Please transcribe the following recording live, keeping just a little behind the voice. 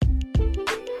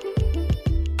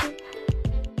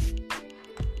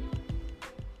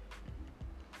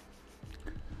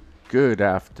Good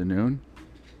afternoon.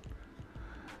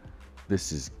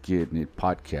 This is Getting It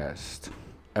Podcast,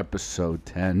 episode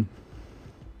 10.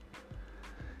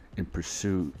 In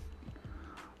pursuit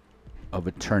of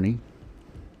attorney.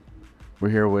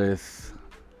 We're here with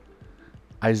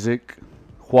Isaac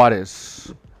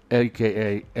Juarez,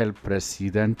 aka El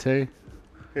Presidente.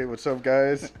 Hey, what's up,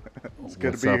 guys? It's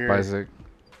good What's to be up, here. Isaac?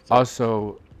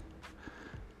 Also,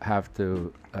 have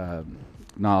to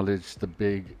acknowledge the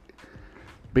big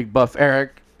buff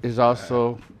Eric is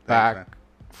also back man.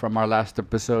 from our last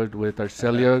episode with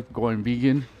Arcelia going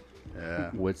vegan. Yeah.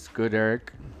 What's good,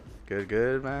 Eric?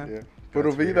 Good, man. Yeah. Glad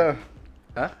Puro to be vida. here.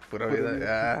 Huh? Pura vida.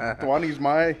 Yeah. Tuani's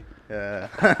my. Yeah.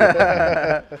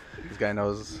 This guy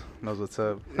knows what's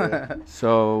up. Yeah.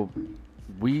 So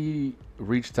we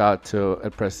reached out to El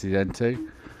Presidente.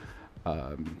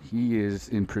 He is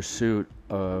in pursuit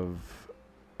of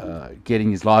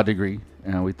getting his law degree,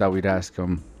 and we thought we'd ask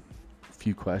him a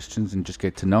few questions and just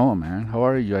get to know him, man. How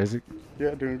are you, Isaac?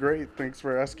 Yeah, doing great. Thanks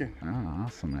for asking. Oh,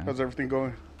 awesome, man. How's everything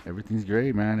going? Everything's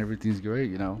great, man. Everything's great,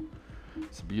 you know.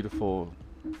 It's a beautiful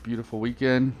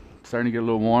weekend. Starting to get a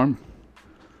little warm.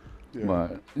 Yeah.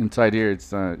 But inside here,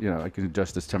 it's, I can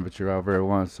adjust this temperature however I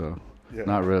want, so Yeah.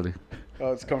 not really.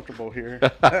 Oh, it's comfortable here.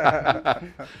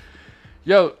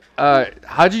 Yo,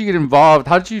 how did you get involved?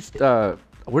 How did you,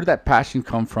 where did that passion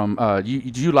come from? Do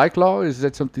you like law? Is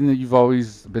that something that you've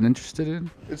always been interested in?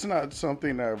 It's not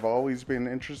something that I've always been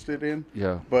interested in,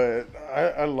 Yeah. but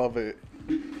I love it.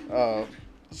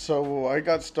 So I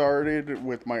got started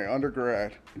with my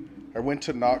undergrad. I went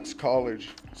to Knox College.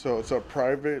 So it's a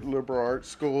private liberal arts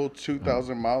school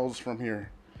 2,000 miles from here.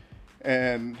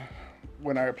 And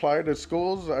when I applied to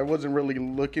schools, I wasn't really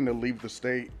looking to leave the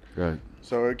state. Right.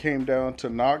 So it came down to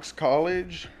Knox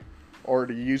College or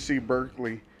to UC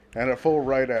Berkeley, and a full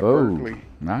ride at Berkeley.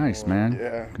 Nice, man.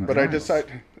 Yeah, but I Congrats.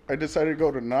 decided to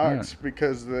go to Knox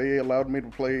because they allowed me to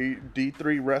play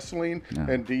D3 wrestling Yeah.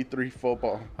 and D3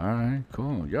 football. All right,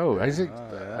 cool. Yo, Isaac,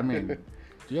 yeah. I mean,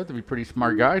 you have to be a pretty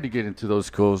smart guy to get into those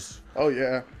schools. Oh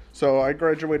yeah, so I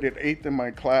graduated 8th in my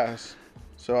class.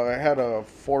 So I had a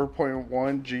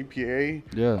 4.1 GPA.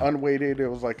 Yeah. Unweighted, it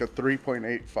was like a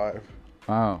 3.85.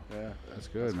 Wow. Yeah. That's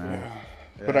good, man.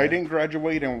 But I didn't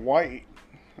graduate in white.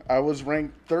 I was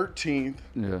ranked 13th,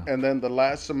 Yeah. and then the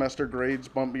last semester grades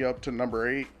bumped me up to number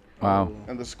 8. Wow.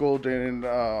 And the school didn't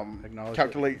Acknowledge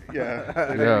calculate. Yeah,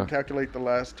 they Yeah. didn't calculate the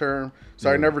last term,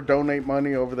 so I never donate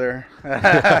money over there.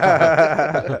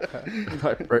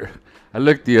 I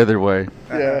looked the other way.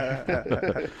 Yeah,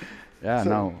 Yeah, So-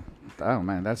 no. Oh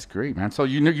man, that's great, man. So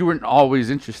you weren't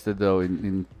always interested though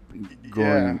in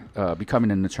going becoming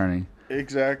an attorney.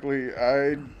 exactly.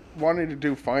 I wanted to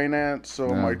do finance, so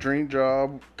Yeah. my dream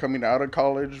job coming out of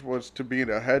college was to be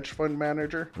a hedge fund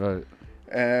manager. Right.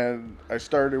 And I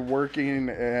started working,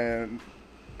 and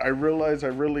I realized I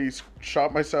really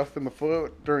shot myself in the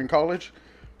foot during college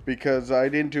because I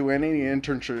didn't do any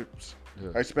internships.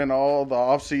 Yeah. I spent all the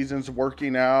off seasons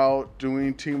working out,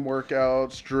 doing team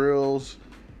workouts, drills,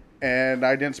 and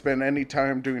I didn't spend any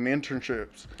time doing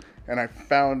internships. And I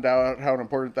found out how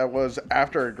important that was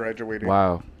after I graduated.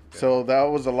 Wow. So that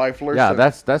was a life lesson. Yeah,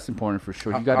 that's important for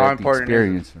sure. You got to How have the important is it?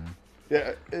 experience, man.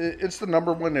 Yeah, it's the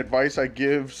number one advice I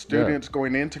give students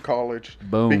going into college.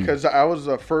 Boom. Because I was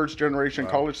a first generation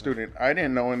college student. I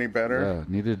didn't know any better. Yeah,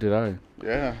 neither did I.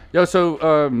 Yeah. Yo,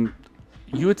 so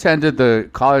you attended the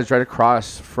college right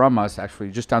across from us, actually,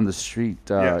 just down the street.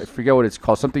 Yes. I forget what it's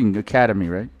called. Something Academy,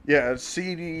 right? Yeah,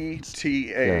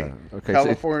 CDTA. Yeah, okay, so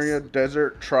California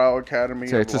Desert Trial Academy.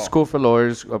 So of it's a Law. school for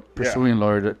lawyers pursuing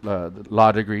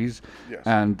law degrees. Yes.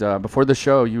 And before the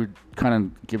show, you were kind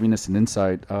of giving us an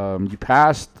insight. You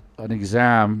passed an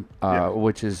exam, Yeah.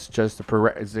 which is just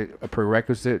is it a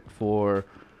prerequisite for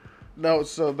No,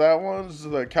 so that was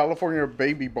the California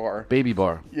Baby Bar. baby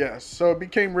bar. Yes. So it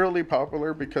became really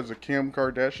popular because of Kim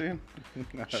Kardashian.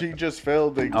 She just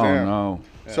failed the Oh exam. no!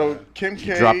 So Kim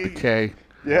K. Drop the K.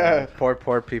 Yeah.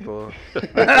 Poor people.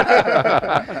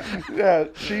 Yeah,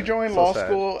 she joined So law sad.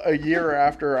 school a year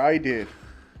after I did.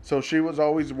 So she was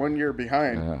always 1 year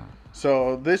behind. Yeah.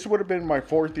 So this would have been my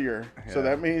 4th year. So Yeah.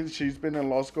 that means she's been in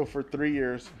law school for 3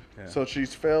 years. Yeah. So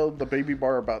she's failed the baby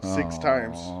bar about 6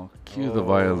 times. Oh, cue the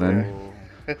violin.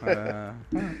 Yeah.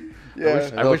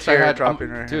 I wish I had, dropping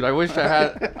her. dude. I wish I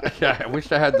had. Yeah, I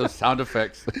wish I had those sound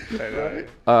effects.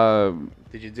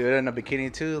 Did you do it in a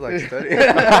bikini too, like study?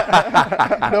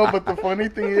 No, but the funny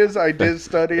thing is I did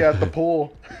study at the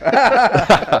pool.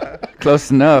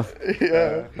 Close enough.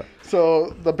 Yeah. So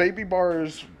the baby bar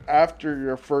is after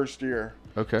your first year.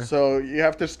 Okay. So you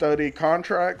have to study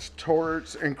contracts,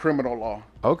 torts, and criminal law.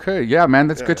 Okay. Yeah, man,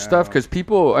 that's good stuff. Yeah. Because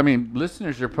people, I mean,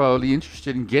 listeners are probably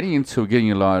interested in getting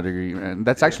a law degree, and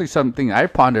that's actually something I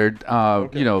pondered.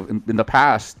 You know, in the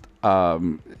past.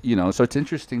 You know, so it's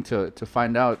interesting to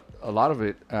find out a lot of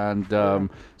it. And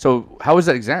so, how was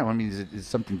that exam? I mean, is it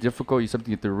something difficult? Is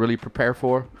something that they're really prepare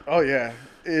for? Oh yeah,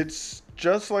 it's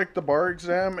just like the bar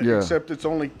exam, Yeah. except it's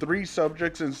only 3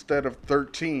 subjects instead of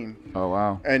 13. Oh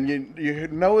wow. And you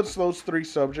know it's those 3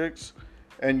 subjects,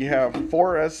 and you have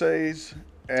 4 essays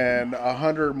and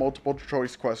 100 multiple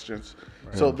choice questions.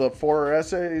 So the 4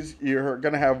 essays, you're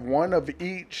gonna have 1 of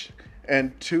each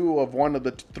and 2 of one of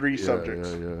the 3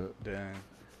 subjects. Yeah. Dang.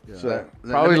 So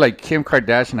Probably like Kim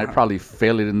Kardashian, I'd probably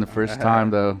fail it in the first time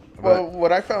though. well,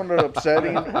 what I found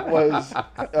upsetting was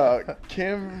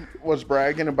Kim was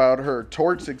bragging about her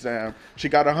torts exam. She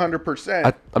got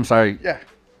 100%. I'm sorry. Yeah.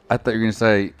 I thought you were gonna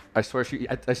say. I swear you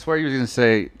were gonna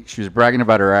say she was bragging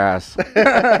about her ass.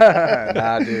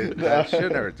 Nah, dude. I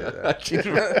should never do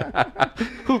that.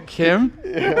 Who, Kim?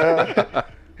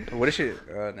 What is she?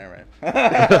 Never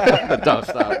mind. Don't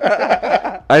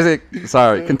stop. Isaac,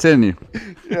 sorry. Continue.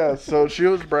 Yeah, so she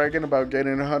was bragging about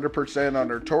getting 100% on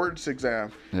her torts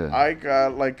exam. Yeah. I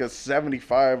got like a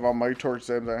 75 on my torts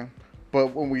exam.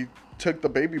 But when we took the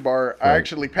baby bar, I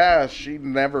actually passed. She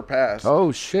never passed.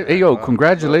 Oh shit! Hey yo,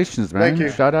 congratulations, man! Thank you.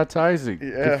 Shout out to Isaac. Yeah.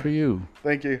 Good for you.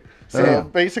 Thank you. So Yeah.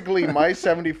 basically, my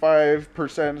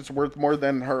 75% is worth more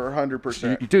than her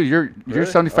 100%. Dude, your Really?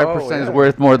 75% Oh, is yeah.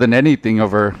 worth more than anything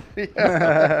of her.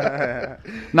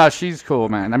 No, she's cool,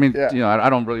 man. I mean, Yeah. you know, I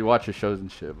don't really watch her shows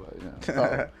and shit, but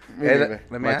yeah. Me Hey, neither.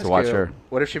 let me Like ask to watch you, her.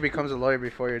 what if she becomes a lawyer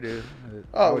before you do?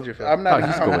 How Oh, would you feel? I'm not Oh, in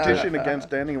he's cool with it. competition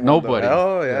against anyone. Nobody.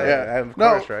 Oh, Though. yeah. Of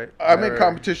No, course, right? I'm in Never-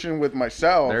 competition with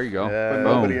myself. There you go. Yeah. But Boom.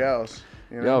 nobody else.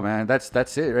 You know? Yo, man,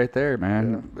 that's it right there,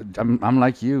 man. I'm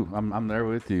like you. I'm there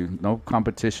with you. No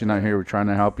competition out here. We're trying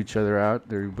to help each other out.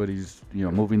 Everybody's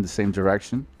moving the same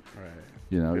direction. Right.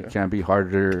 You know, you can't be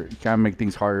harder. You can't make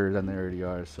things harder than they already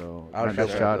are. So, I would man,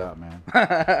 feel shout bad, out, man.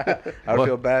 I would What?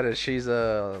 feel bad if she's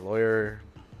a lawyer.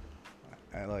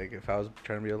 Like, if I was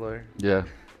trying to be a lawyer. Yeah.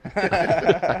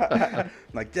 I'm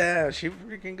like, yeah, she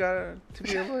freaking got to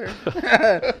be a lawyer.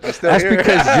 I'm still That's here.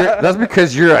 that's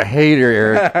because you're a hater,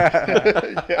 Eric.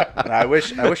 And I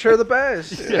wish her the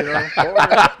best. You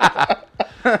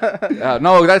know?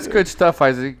 No, that's good stuff,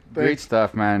 Isaac. Great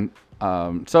stuff, man.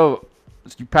 So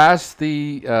you passed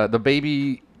the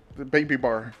baby The baby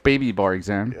bar. bar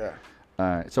exam.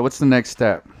 Yeah. So what's the next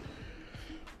step?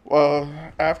 Well,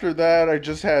 after that, I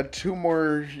just had 2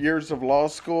 more years of law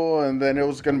school, and then it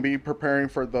was going to be preparing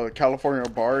for the California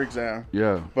bar exam.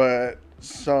 Yeah. But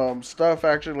some stuff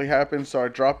actually happened, so I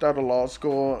dropped out of law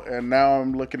school, and now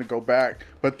I'm looking to go back.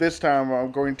 But this time,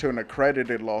 I'm going to an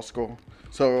accredited law school.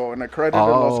 So an accredited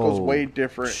law school is way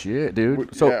different. Shit,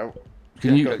 dude. So Yeah.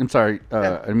 can you? go. I'm sorry.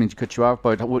 I didn't mean to cut you off,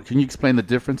 but can you explain the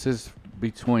differences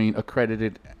between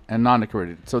accredited and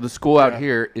non-accredited? So the school out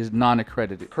here is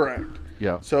non-accredited. Correct.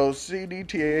 Yeah. So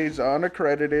CDTA is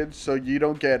unaccredited, so you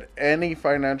don't get any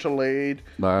financial aid.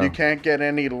 Wow. You can't get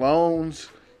any loans,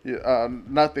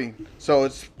 nothing. So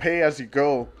it's pay as you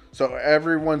go. So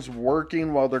everyone's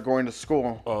working while they're going to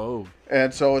school. Oh.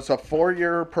 And so it's a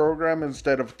 4-year program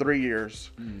instead of 3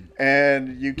 years.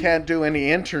 And you can't do any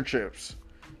internships.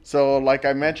 So like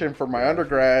I mentioned for my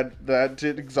undergrad, that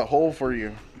digs a hole for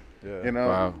you. Yeah. You know?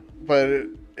 Wow. But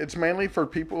it's mainly for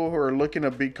people who are looking to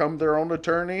become their own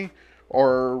attorney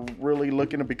or really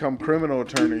looking to become criminal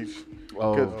attorneys.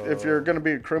 Because if you're going to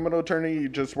be a criminal attorney, you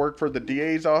just work for the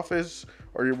DA's office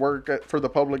or you work for the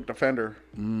public defender.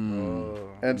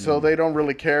 And so they don't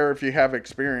really care if you have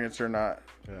experience or not.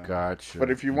 Gotcha. But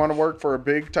if you want to work for a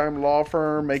big time law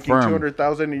firm making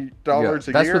 $200,000 a year,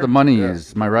 that's where the money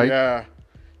is. Am I right? Yeah.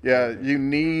 Yeah, you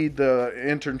need the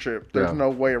internship. There's Yeah. no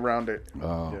way around it.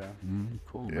 Oh. Yeah.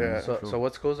 Cool. Yeah. Man. So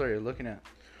what schools are you looking at?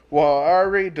 Well, I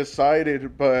already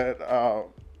decided, but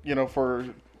for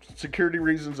security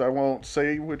reasons, I won't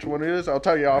say which one it is. I'll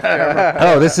tell you off camera.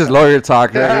 Oh, this is lawyer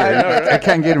talk. I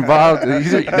can't get involved.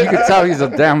 You can tell he's a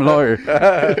damn lawyer.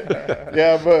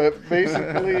 Yeah, but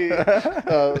basically,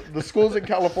 the schools in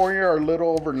California are a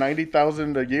little over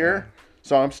 $90,000 a year.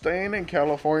 So I'm staying in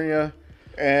California,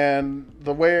 and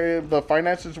the way the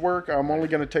finances work, I'm only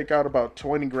going to take out about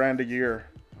 $20,000 a year.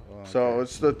 So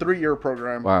it's the 3-year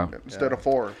program instead of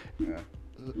 4.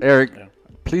 Eric,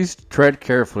 please tread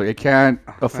carefully. I can't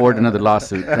afford another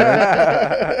lawsuit.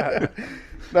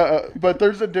 But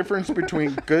there's a difference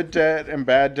between good debt and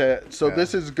bad debt. So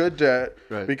this is good debt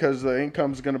Right. because the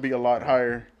income's going to be a lot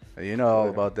higher. You know all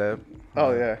about that.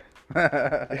 Oh, yeah.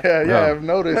 Yeah, Yeah. I've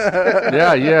noticed.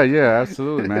 Yeah,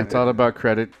 absolutely, man. It's all about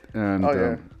credit, and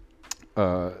Oh,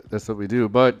 yeah. that's what we do.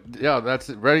 But yeah, that's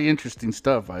very interesting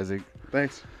stuff, Isaac.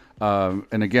 Thanks.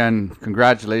 And again,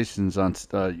 congratulations on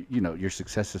your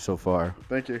successes so far.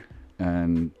 Thank you.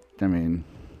 And I mean,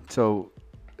 so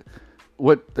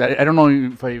what? I don't know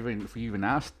if we even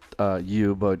asked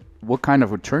you, but what kind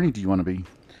of attorney do you want to be?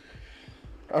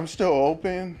 I'm still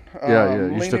open. Yeah, you're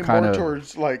leaning still more kinda-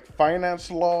 towards like finance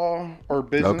law or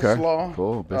business Okay, law.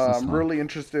 cool, business I'm law. really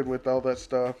interested with all that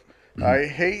stuff. I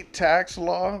hate tax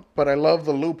law, but I love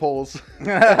the loopholes.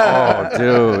 Oh,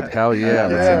 dude, hell yeah,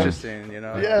 That's man. interesting, you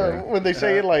know. Yeah, when they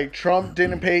say like Trump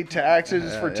didn't pay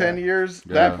taxes for 10 years,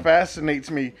 Yeah. that fascinates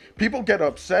me. People get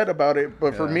upset about it,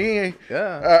 but for me,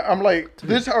 I'm like,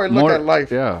 this is how I look More, at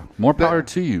life. Yeah, more power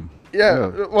to you.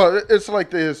 Yeah, well, it's like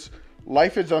this.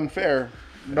 Life is unfair.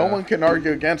 No one can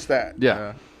argue against that.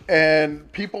 Yeah.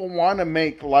 And people want to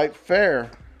make life fair.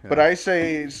 But I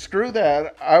say, screw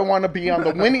that. I want to be on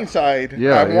the winning side.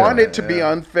 Yeah, I want yeah, it to be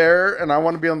unfair, and I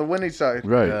want to be on the winning side.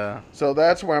 Right. Yeah. So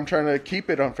that's why I'm trying to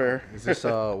keep it unfair. Is this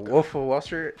Wolf of Wall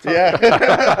Street? Yeah.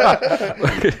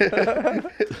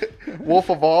 Wolf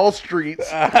of Wall Streets.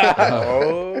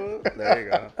 Oh, there you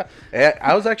go. Yeah,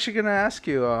 I was actually gonna ask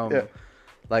you. Yeah.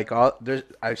 Like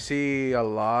I see a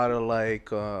lot of like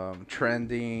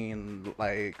trending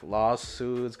like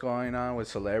lawsuits going on with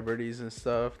celebrities and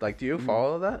stuff. Like, do you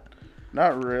follow that?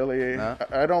 Not really. No?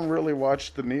 I don't really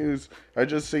watch the news. I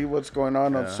just see what's going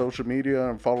on social media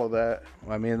and follow that.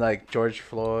 I mean, like George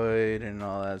Floyd and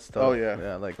all that stuff. Oh, yeah.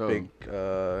 Yeah, like Oh. big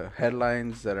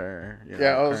headlines that are. You know,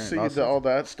 Yeah, I'll current see lawsuits. all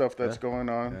that stuff that's going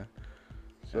on. Yeah.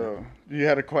 So, you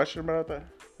had a question about that?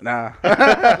 Nah.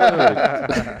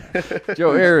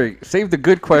 Yo, Eric, save the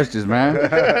good questions,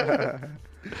 man.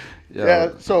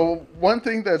 Yeah, so one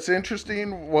thing that's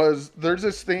interesting was there's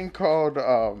this thing called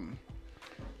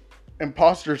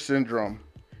imposter syndrome.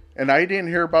 And I didn't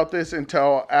hear about this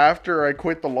until after I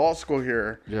quit the law school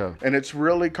here. Yeah. And it's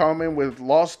really common with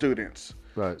law students.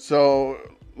 Right. So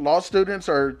law students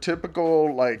are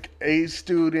typical like A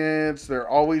students. They're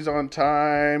always on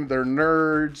time. They're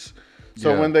nerds.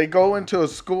 So Yeah. when they go into a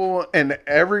school and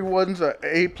everyone's a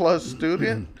A+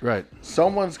 student, Right.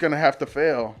 someone's going to have to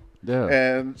fail. Yeah.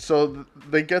 And so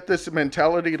they get this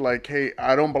mentality like, hey,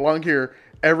 I don't belong here.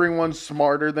 Everyone's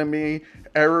smarter than me.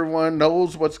 Everyone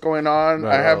knows what's going on.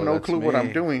 Right. I have Oh, no that's clue what me.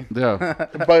 I'm doing. Yeah.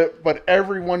 But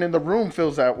everyone in the room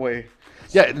feels that way.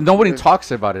 Yeah. Nobody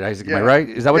talks about it, Isaac. Am I Yeah. right?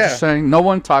 Is that what Yeah. you're saying? No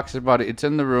one talks about it. It's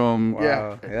in the room.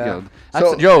 Yeah. Yeah. That's,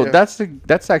 So- yeah.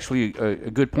 that's actually a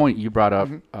good point you brought up,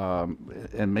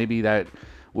 and maybe that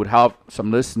would help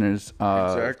some listeners. If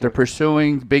Exactly. they're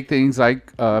pursuing big things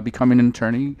like becoming an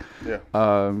attorney. Yeah.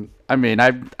 I mean,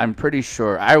 I'm pretty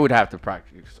sure I would have to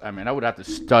practice. I mean, I would have to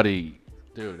study,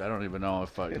 dude. I don't even know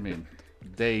if I mean,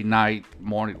 day, night,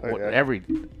 morning, every,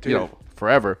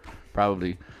 forever,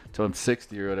 probably till I'm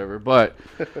 60 or whatever. But,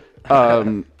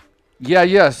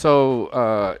 yeah.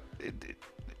 So,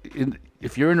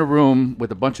 if you're in a room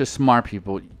with a bunch of smart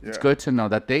people, it's Yeah. good to know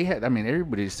that they had. I mean,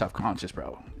 everybody's self-conscious,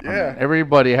 bro. I mean, Yeah.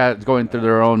 everybody has going through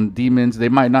their own demons. They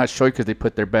might not show it because they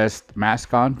put their best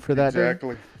mask on for that day.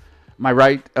 Exactly. Am I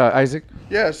right, Isaac?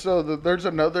 Yeah, so there's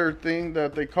another thing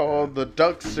that they call the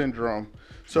duck syndrome.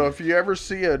 So if you ever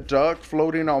see a duck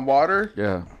floating on water,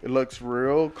 Yeah. it looks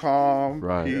real calm,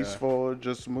 Right. peaceful, it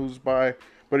just moves by.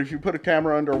 But if you put a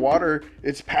camera underwater,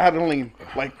 it's paddling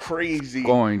like crazy.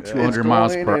 Going 200 It's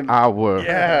miles going per and- hour.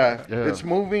 Yeah, Yeah. it's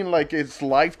moving like its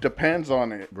life depends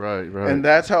on it. Right. And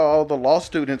that's how all the law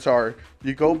students are.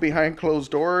 You go behind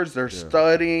closed doors, they're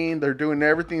studying, they're doing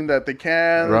everything that they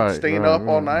can, staying up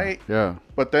all night. Yeah.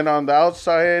 But then on the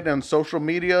outside and social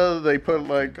media, they put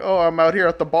like, "Oh, I'm out here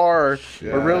at the bar,"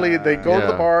 but really they go to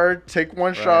the Yeah. bar, take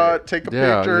one shot, take a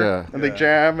Yeah, picture, yeah. and they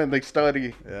jam and they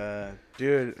study. Yeah,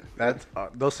 dude, that's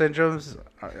those syndromes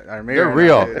are They're mirroring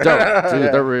real. that, dude.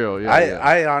 Dude, they're real. Yeah.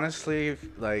 I honestly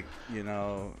like,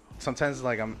 sometimes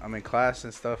like I'm in class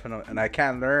and stuff and I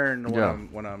can't learn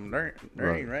when I'm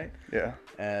learning, right? Yeah,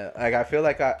 Like I feel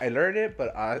like I learned it,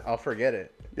 but I'll forget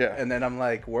it. Yeah. And then I'm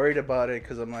like worried about it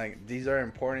because I'm like, these are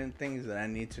important things that I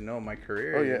need to know in my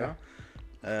career. Oh, You yeah.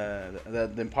 know?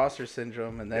 The imposter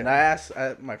syndrome, and then I asked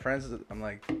my friends, I'm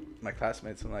like, my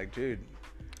classmates, I'm like, dude,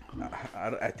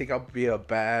 I think I'll be a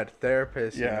bad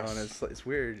therapist, you know, Yes. and it's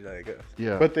weird, like,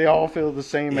 Yeah. but they all feel the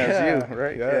same Yeah. as you,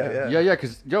 right? Yeah,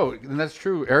 because and that's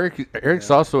true. Eric's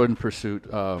also in pursuit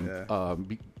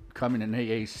becoming an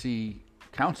AAC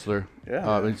counselor.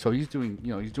 Yeah. And so he's doing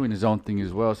his own thing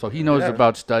as well. So he knows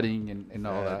about studying and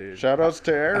all that. dude. Shout outs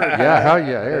to Eric. Yeah, hell yeah,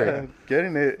 Eric.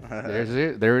 Getting it. There's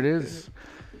it. There it is.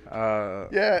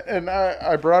 Yeah, and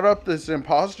I brought up this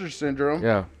imposter syndrome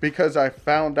Yeah. because I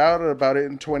found out about it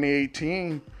in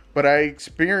 2018, but I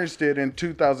experienced it in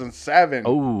 2007.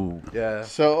 Oh. Yeah.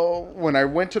 So when I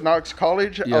went to Knox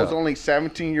College, I Yeah. was only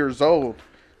 17 years old,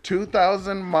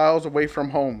 2,000 miles away from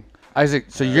home. Isaac,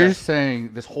 so you're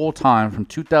saying this whole time from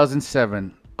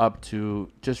 2007 up to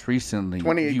just recently,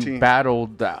 2018. you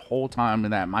battled that whole time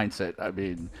in that mindset. I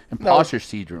mean, imposter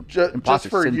syndrome. Just imposter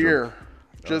for a syndrome. year.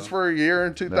 Just for a year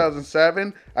in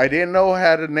 2007. I didn't know I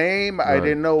had a name. I Right.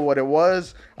 didn't know what it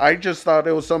was. I just thought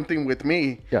it was something with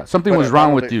me. Yeah, something But was I wrong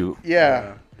battled with it. you.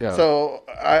 Yeah. Yeah. So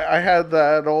I had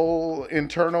that old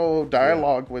internal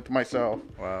dialogue with myself.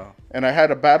 Wow. And I had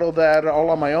to battle that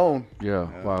all on my own. Yeah.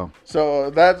 Wow.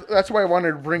 So that's why I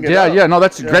wanted to bring it Yeah, up. yeah, no,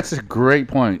 that's a great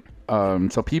point.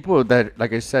 So people that,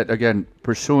 like I said, again,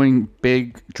 pursuing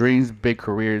big dreams, big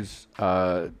careers,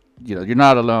 you're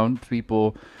not alone.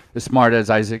 People as smart as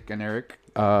Isaac and Eric,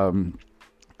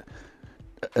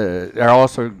 they're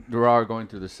all going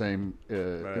through the same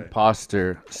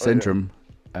imposter syndrome.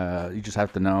 You just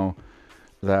have to know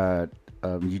that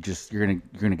you're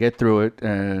gonna get through it,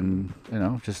 and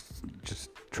just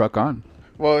truck on.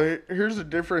 Well, here's the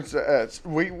difference.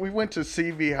 We went to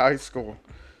CV High School.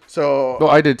 So, Oh,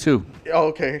 I did too.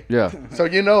 okay. Yeah. So,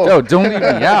 you know. Yo, don't leave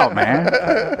me out, man.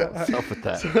 What's up with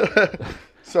that?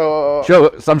 So,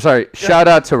 I'm sorry. Shout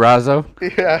out to Razzo.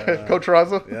 yeah, Coach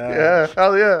Raza. Yeah.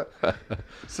 Hell yeah.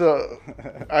 So,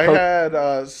 I had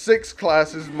 5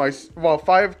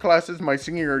 classes my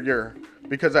senior year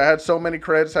because I had so many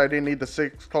credits I didn't need the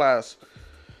 6th class.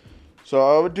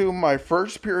 So, I would do my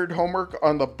first period homework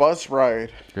on the bus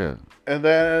ride. Yeah. And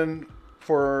then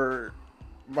for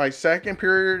my second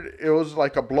period, it was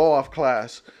like a blow-off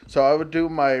class. So I would do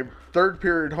my third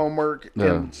period homework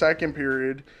in second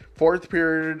period. Fourth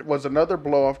period was another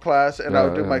blow-off class, and I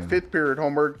would do my fifth period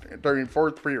homework during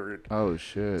fourth period. Oh,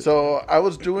 shit. So I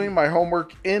was doing my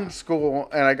homework in school,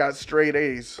 and I got straight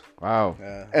A's. Wow.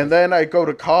 Yeah. And then I go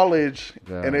to college,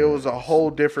 and it was a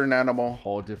whole different animal.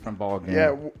 Whole different ball game.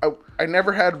 Yeah, I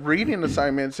never had reading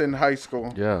assignments in high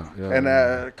school. Yeah. And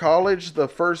at college, the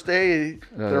first day,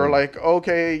 they were like,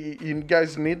 okay, you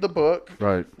guys need the book.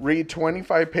 Right. Read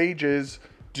 25 pages.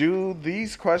 Do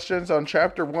these questions on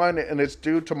chapter 1, and it's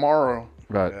due tomorrow.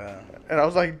 Right. Yeah. And I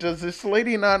was like, does this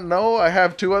lady not know I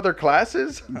have 2 other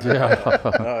classes? Yeah.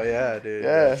 Oh yeah, dude.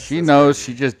 Yeah. She knows.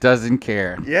 She just doesn't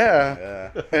care.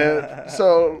 Yeah. Yeah. And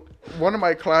so one of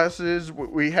my classes,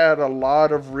 we had a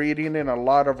lot of reading and a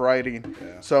lot of writing.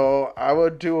 Yeah. So I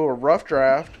would do a rough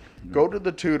draft, go to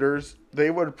the tutors.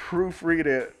 They would proofread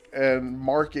it and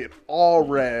mark it all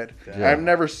red. Yeah. I've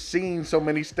never seen so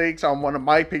many mistakes on one of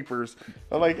my papers.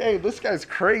 I'm like, hey, this guy's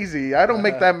crazy. I don't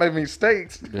make that many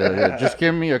mistakes. Yeah. Just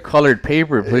give me a colored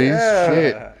paper, please. Yeah.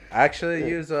 Shit. I actually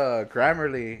use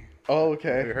Grammarly. Oh,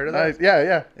 okay. Have you heard of Nice. that?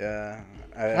 Yeah.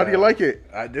 Yeah. How do you like it?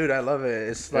 Dude, I love it.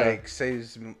 It's Yeah. like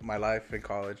saves my life in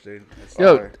college, dude. It's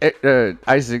Yo,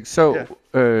 Isaac. So,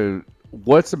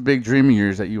 what's a big dream of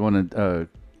yours that you want to,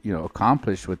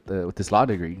 accomplish with this law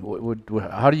degree?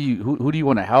 How do you? Who do you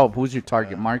want to help? Who's your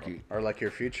target market? or like your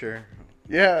future.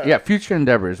 Yeah. Yeah, future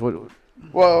endeavors.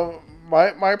 Well,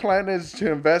 my plan is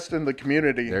to invest in the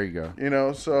community. There you go. You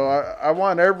know, so I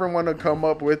want everyone to come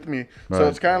up with me. Right. So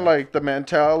it's kind of like the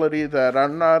mentality that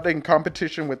I'm not in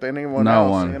competition with anyone No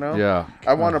else. one. You know, Yeah.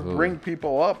 I want to Absolutely. bring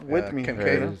people up with me.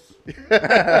 Kincaid.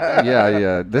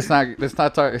 Yeah. Let's not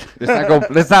talk.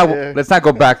 Let's not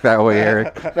go back that way,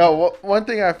 Eric. No, one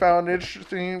thing I found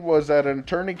interesting was that an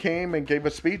attorney came and gave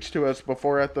a speech to us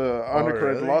before at the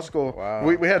undergrad really? law school. Wow.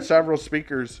 We had several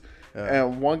speakers.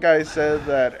 And one guy said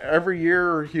that every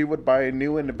year he would buy a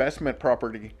new investment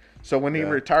property. So when he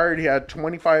retired, he had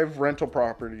 25 rental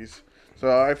properties.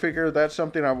 So I figured that's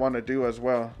something I want to do as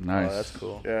well. Nice. Oh, that's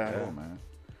cool. Yeah. Cool, man.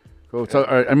 Cool. So,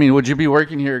 would you be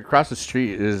working here across the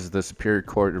street? Is the Superior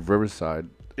Court of Riverside?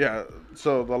 Yeah.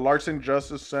 So the Larson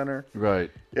Justice Center.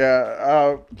 Right.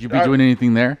 Yeah. You be doing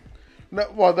anything there? No,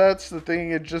 well, that's the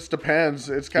thing. It just depends.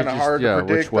 It's kind of just- hard yeah, to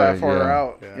predict which way, that far yeah.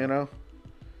 out. Yeah. You know.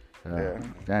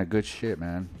 Yeah, good shit,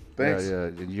 man. Thanks. Yeah.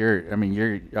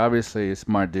 You're obviously a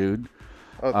smart dude.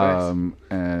 Oh, thanks.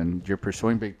 And you're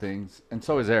pursuing big things, and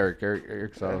so is Eric.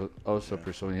 Eric's also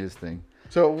pursuing his thing.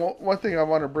 So one thing I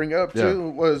want to bring up too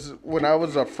was when I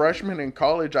was a freshman in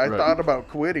college, I thought about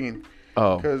quitting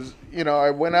Oh, because I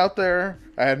went out there,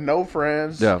 I had no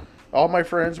friends. Yeah. All my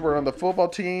friends were on the football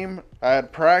team. I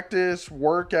had practice,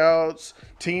 workouts,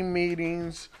 team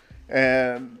meetings,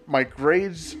 and my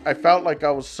grades. I felt like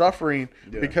I was suffering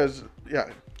because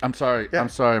I'm sorry. I'm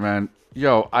sorry, man.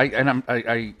 Yo, I'm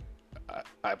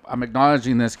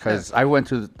acknowledging this because I went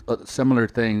through a similar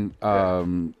thing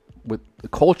with the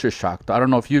culture shock. I don't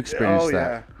know if you experienced Oh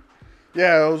that.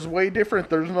 yeah, it was way different.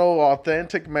 There's no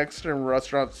authentic Mexican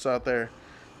restaurants out there.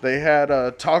 They had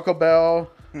a Taco Bell.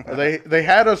 They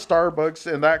had a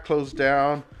Starbucks, and that closed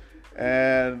down.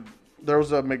 And there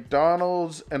was a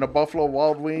McDonald's and a Buffalo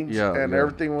Wild Wings, and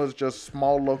everything was just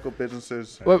small local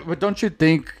businesses. But don't you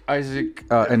think, Isaac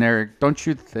and Eric? Don't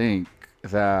you think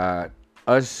that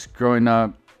us growing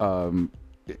up,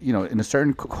 in a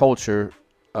certain culture,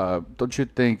 don't you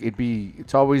think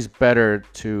it's always better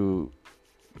to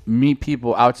meet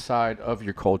people outside of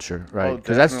your culture, right?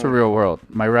 Because that's the real world.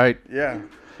 Am I right? Yeah,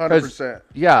 100%.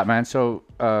 Yeah, man. So,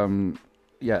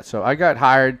 so I got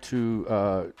hired to.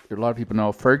 A lot of people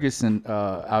know Ferguson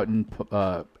out in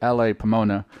L.A.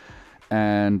 Pomona,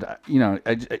 and I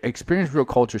experienced real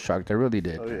culture shock. I really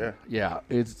did. Oh yeah. Yeah,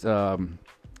 it's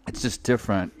just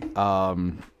different.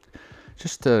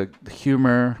 Just the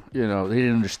humor, they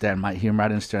didn't understand my humor. I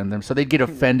didn't understand them, so they'd get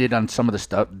offended on some of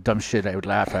the dumb shit I would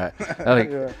laugh at.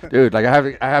 Like, dude, like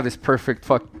I have this perfect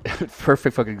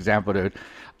fucking example, dude.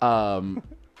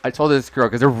 I told this girl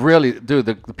because they're really, dude,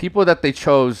 the people that they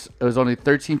chose, it was only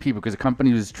 13 people because the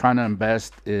company was trying to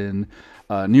invest in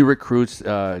new recruits,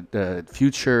 the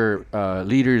future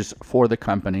leaders for the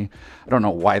company. I don't know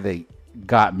why they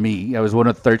got me. I was one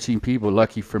of 13 people,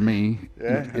 lucky for me,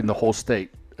 in the whole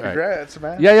state. Congrats,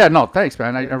 man. Yeah, no, thanks,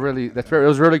 man. I really, it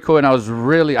was really cool, and I was,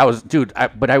 dude,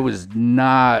 but I was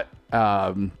not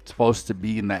supposed to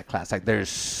be in that class. Like, they're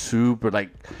super, like,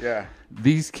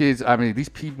 these kids. I mean, these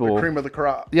people, the cream of the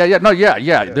crop. Yeah.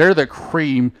 They're the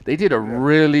cream. They did a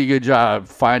really good job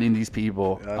finding these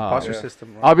people. Imposter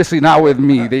system. Right? Obviously, not with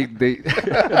me. They they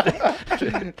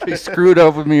screwed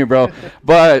up with me, bro.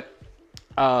 But.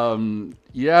 But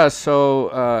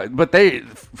they,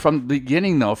 from the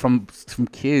beginning though, from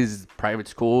kids, private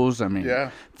schools, I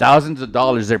mean, thousands of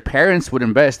dollars their parents would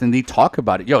invest, and they talk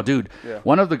about it. Yo, dude,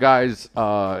 one of the guys,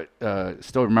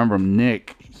 still remember him,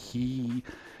 Nick. He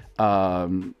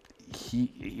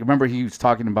remember he was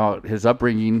talking about his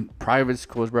upbringing, private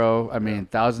schools, bro. I mean,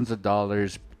 thousands of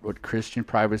dollars with Christian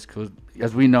private schools.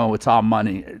 As we know, it's all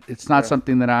money. It's not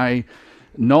something that I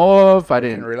know of. I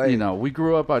didn't we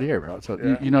grew up out here, bro, so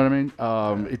you know what I mean.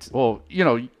 It's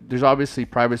there's obviously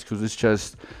private schools. It's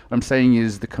just what I'm saying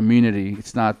is the community.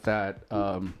 It's not that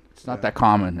that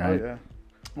common, right?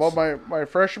 Well, my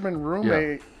freshman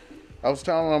roommate, I was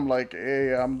telling him, like,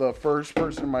 hey, I'm the first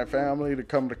person in my family to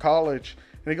come to college,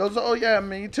 and he goes, oh yeah,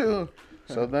 me too.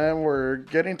 So then we're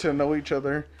getting to know each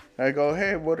other. I go,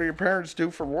 hey, what do your parents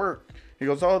do for work? He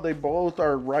goes, oh, they both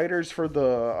are writers for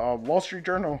the Wall Street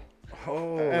Journal.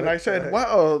 Oh, and I said,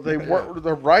 wow,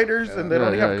 they're writers and they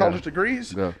don't have college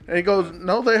degrees? And he goes,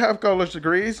 no, they have college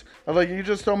degrees. I'm like, you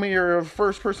just told me you're the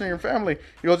first person in your family.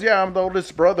 He goes, yeah, I'm the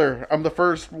oldest brother. I'm the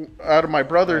first out of my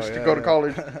brothers to go to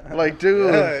college. I'm like,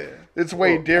 dude, it's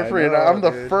way different. I'm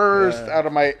the first out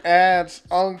of my aunts,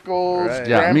 uncles,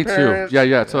 grandparents. Me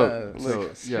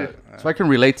too. So I can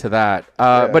relate to that.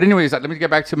 But anyways, let me get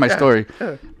back to my story.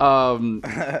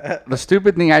 The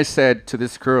stupid thing I said to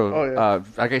this girl,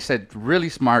 like I said, really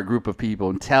smart group of people,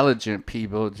 intelligent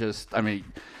people. Just, I mean,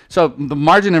 so the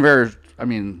margin of error, I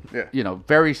mean,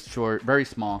 very short, very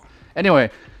small. Anyway,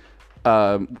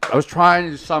 I was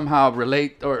trying to somehow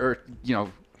relate or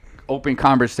open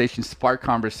conversation, spark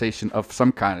conversation of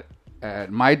some kind.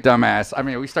 And my dumbass, I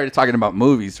mean, we started talking about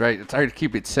movies, right? I tried to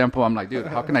keep it simple. I'm like, dude,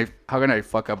 how can I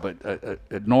fuck up a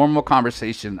normal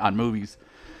conversation on movies?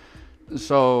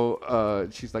 So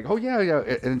she's like, oh yeah,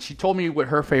 and she told me what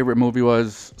her favorite movie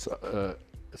was,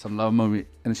 some love movie,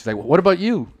 and she's like, well, what about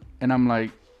you? And I'm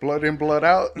like, Blood In, Blood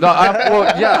Out. No,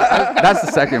 that's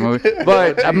the second movie.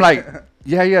 But I'm like,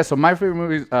 yeah. So my favorite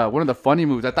movie is one of the funny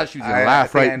movies. I thought she was gonna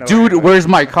laugh, right? Dude, where's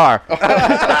my car?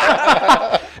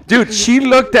 Dude, she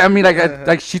looked at me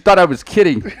like she thought I was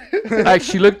kidding. Like,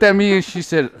 she looked at me and she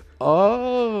said,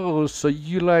 oh, so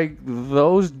you like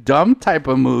those dumb type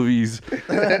of movies.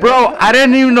 Bro, I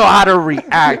didn't even know how to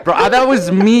react, bro. That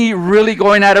was me really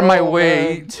going out of my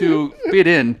way to fit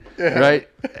in, right?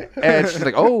 And she's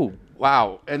like, oh,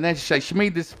 wow. And then she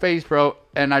made this face, bro,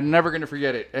 and I'm never going to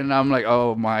forget it. And I'm like,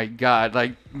 oh, my God.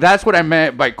 Like, that's what I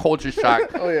meant by culture shock.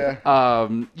 Oh, yeah.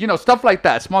 Stuff like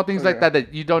that. Small things like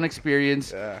that you don't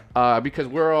experience because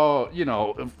we're all,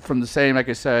 from the same, like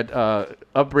I said,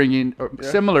 upbringing, or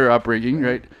similar upbringing,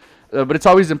 right? But it's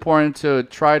always important to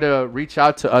try to reach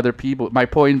out to other people. My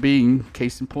point being,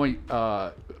 case in point,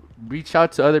 reach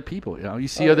out to other people. You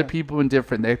see other people in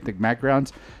different ethnic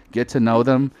backgrounds, get to know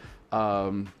them.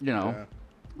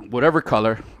 Whatever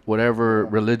color, whatever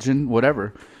religion,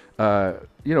 whatever,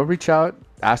 reach out,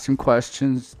 ask them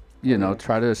questions,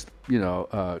 try to,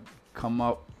 come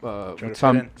up to with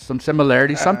fit in. some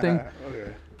similarities, something,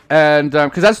 Okay. and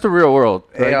because that's the real world,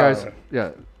 right, Hey, guys?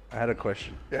 Yeah. I had a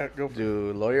question. Yeah, go for it.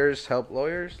 Do lawyers help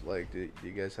lawyers? Like, do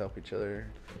you guys help each other?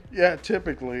 Yeah,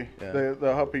 typically Yeah.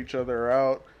 they'll help each other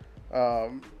out.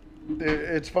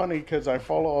 It's funny because I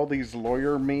follow all these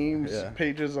lawyer memes Yeah.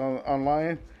 pages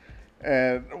online,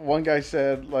 and one guy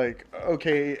said like,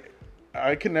 "Okay,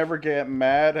 I can never get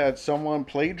mad at someone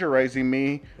plagiarizing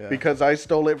me Yeah. because I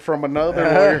stole it from another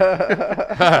lawyer."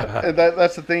 And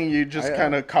that's the thing. You just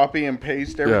kind of copy and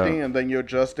paste everything, and then you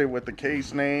adjust it with the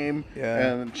case name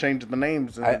and change the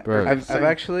names. And I've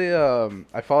actually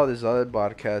I follow this other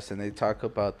podcast and they talk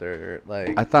about their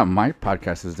like I thought my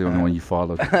podcast is the only one you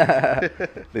followed.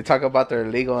 they talk about their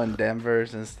legal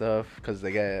endeavors and stuff because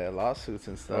they get lawsuits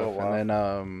and stuff. Oh, wow. And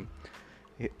then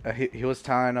he was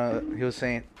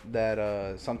saying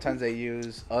that sometimes they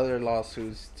use other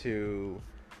lawsuits to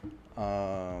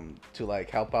like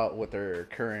help out with their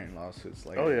current lawsuits,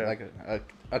 like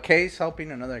like a case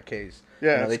helping another case.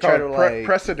 Yeah, you know, it's they try to called like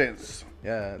precedents.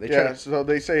 yeah they try to So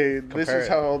they say this is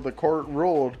how the court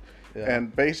ruled,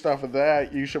 and based off of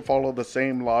that, you should follow the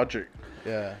same logic.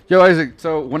 yeah. Yo, Isaac,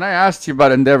 so when I asked you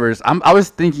about endeavors, I was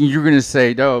thinking you were going to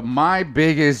say, no, my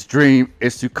biggest dream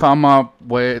is to come up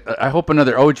with, I hope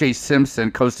another O.J.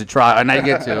 Simpson goes to trial, and I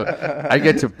get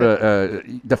to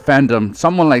defend him,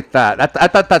 someone like that. I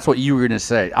thought that's what you were going to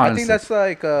say, honestly. I think that's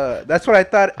like that's what I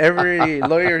thought every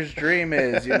lawyer's dream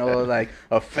is, you know, like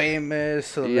a famous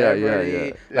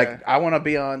celebrity. Like I want to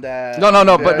be on that. No,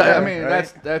 but I mean,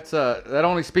 right? that's that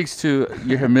only speaks to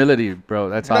your humility, bro.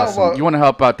 That's No, awesome. well- You want to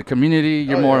help out the community,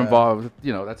 you're more yeah. involved,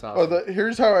 you know, that's awesome. Well,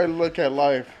 here's how I look at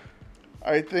life.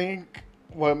 I think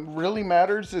what really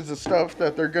matters is the stuff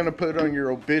that they're going to put on your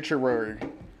obituary.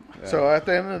 So at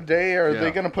the end of the day, are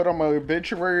they going to put on my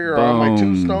obituary or on my Boom.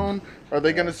 tombstone? Are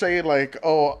they going to say like,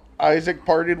 oh, Isaac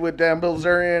partied with Dan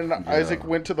Bilzerian, Isaac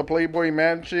went to the Playboy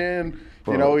Mansion,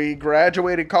 you know, he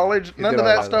graduated college? None did of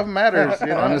all that that. stuff matters, you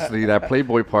know? Honestly, that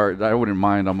Playboy part, I wouldn't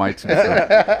mind on my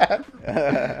tombstone.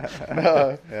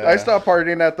 I stopped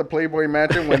partying at the Playboy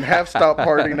Mansion when Hef stopped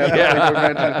partying at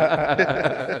the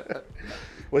Playboy Mansion.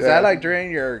 Was that like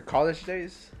during your college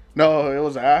days? No, it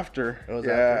was after. It was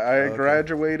yeah, after? I Oh, okay.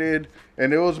 graduated,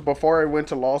 and it was before I went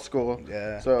to law school.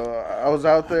 Yeah. So I was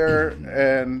out there,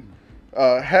 and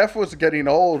Hef was getting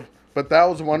old, but that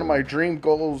was one of my dream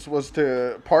goals was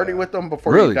to party with him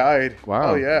before Really? he died.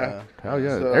 Wow. Oh, yeah. Hell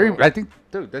yeah. So- I think,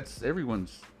 dude, that's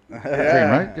everyone's dream,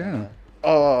 right? Yeah.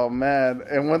 Oh, man.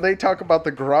 And when they talk about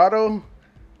the grotto,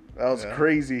 that was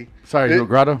crazy. Sorry, It-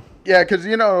 Grotto? Yeah, because,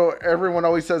 you know, everyone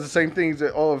always says the same things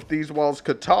that, oh, if these walls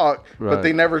could talk, but Right.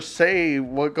 they never say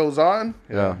what goes on.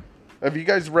 Yeah. Have you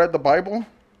guys read the Bible?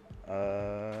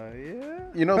 Yeah.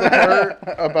 You know the part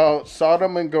about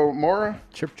Sodom and Gomorrah?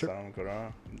 Chirp, chirp. Something going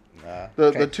on. Nah.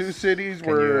 The two cities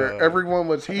where you, everyone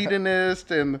was hedonist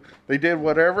and they did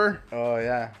whatever? Oh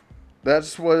yeah.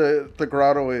 That's what the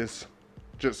grotto is.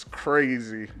 Just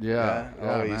crazy. Yeah.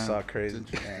 Oh, you man. saw crazy.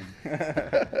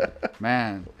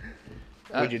 Man.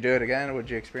 Would you do it again? Would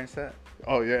you experience that?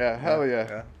 Oh, yeah. Hell yeah.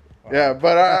 Yeah. Wow. Yeah,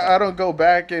 but I don't go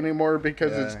back anymore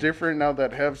because it's Yeah. different now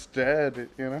that Hef's dead,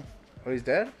 you know? Oh, he's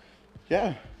dead?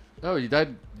 Yeah. Oh, you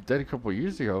died a couple of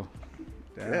years ago.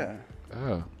 Damn. Yeah.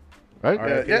 Oh. Right? All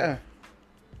Yeah. right. Yeah.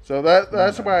 So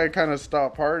that's why I kind of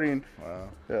stopped partying. Wow.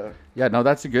 Yeah. Yeah, no,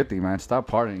 that's a good thing, man. Stop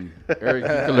partying. Eric, you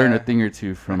can learn a thing or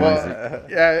two from Isaac. Well,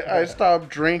 yeah, I stopped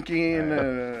drinking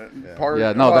and partying.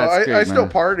 Yeah, no, well, that's great, I still man.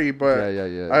 party, but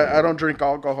Yeah. I don't drink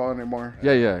alcohol anymore.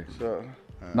 Yeah. So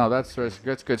No, that's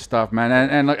good stuff, man.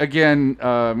 And like, again,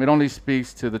 it only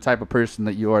speaks to the type of person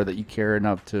that you are, that you care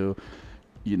enough to,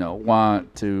 you know,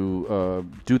 want to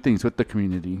do things with the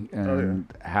community and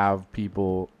have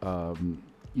people,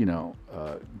 you know,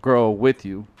 grow with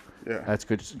you. yeah. That's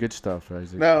good stuff,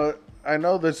 Isaac. Now I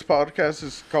know this podcast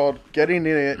is called "Getting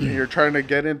in It," and you're trying to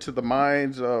get into the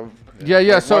minds of Yeah.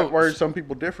 like, So why are some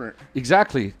people different?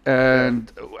 exactly,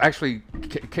 and actually,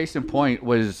 case in point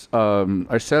was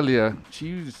Arcelia.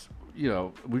 She's, you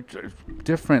know,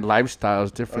 different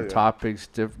lifestyles, different topics,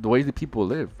 the way that people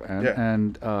live,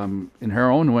 and in her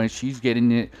own way, she's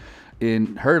getting it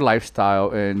in her lifestyle,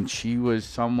 and she was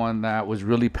someone that was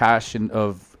really passionate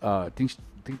of I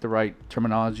think the right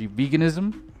terminology,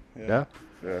 veganism. Yeah.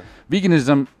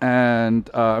 Veganism, and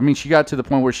I mean, she got to the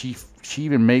point where she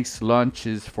even makes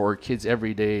lunches for kids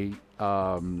every day.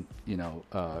 You know,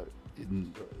 I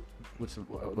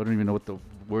don't even know what the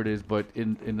word is, but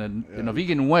in a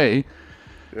vegan way.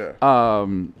 Yeah.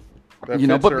 You That fits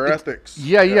know, but their ethics.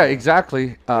 Yeah,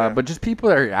 exactly. But just people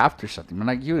that are after something, man,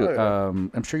 like you.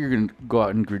 I'm sure you're gonna go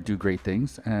out and do great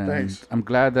things, and Thanks. I'm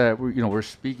glad that we're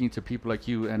speaking to people like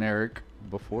you and Eric,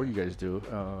 before you guys do.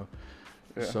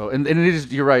 So and it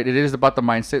is, you're right, it is about the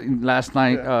mindset. And last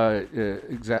night,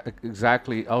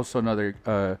 exactly. Also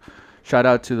another shout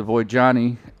out to the boy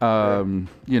Johnny.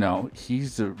 You know,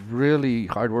 he's a really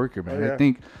hard worker,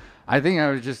 man. I think I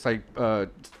was just like I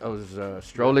was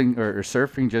strolling or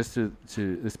surfing just to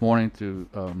this morning to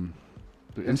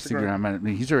Instagram, and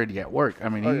he's already at work. I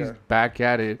mean, he's back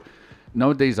at it.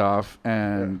 No days off,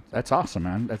 and that's awesome,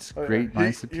 man. That's great.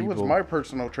 Nice people. He was my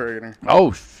personal trainer.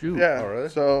 Oh shoot! Yeah. Oh, really?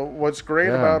 So what's great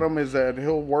about him is that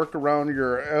he'll work around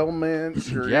your ailments,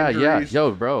 your injuries.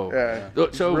 Yo, bro. Yeah.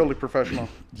 He's So really professional.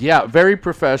 Yeah, very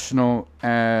professional,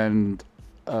 and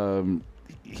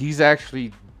he's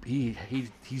actually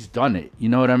he's done it. You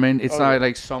know what I mean? It's not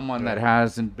like someone that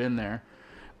hasn't been there.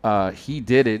 He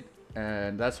did it,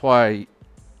 and that's why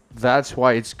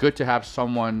it's good to have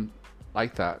someone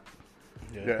like that.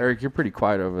 Yeah. Eric, you're pretty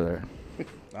quiet over there.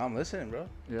 I'm listening, bro.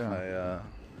 Yeah.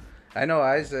 I know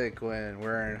Isaac when we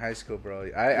were in high school, bro.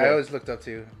 I always looked up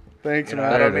to you. Thanks, You know,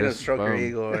 man. I don't There mean it to is. stroke your Boom.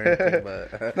 ego or anything,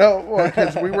 but No, well,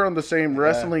 because we were on the same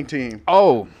wrestling team.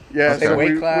 Oh, Yeah, Same so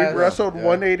weight we class? wrestled Yeah.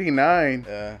 189.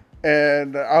 yeah,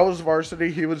 And I was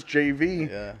varsity, he was JV,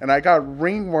 Yeah. and I got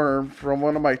ringworm from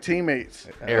one of my teammates.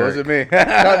 it wasn't me. No,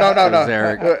 It was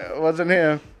Eric. It wasn't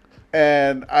him.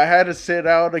 And I had to sit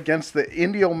out against the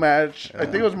Indio match. I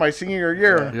think it was my senior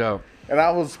year, yeah. and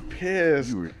I was pissed.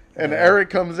 You were- And Eric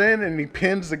comes in and he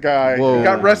pins the guy. Whoa. He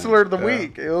got wrestler of the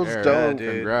week. It was Eric, dope.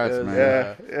 dude. Congrats, It was- man.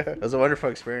 Yeah, yeah. It was a wonderful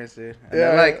experience, dude. And Yeah,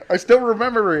 then, like, I still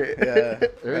remember it. yeah, There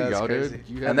you that's go, crazy. dude.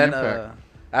 You had And an then impact.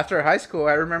 after high school,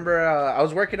 I remember I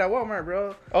was working at Walmart,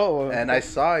 bro. Oh, And I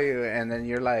saw you, and then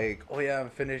you're like, "Oh yeah, I'm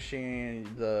finishing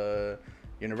the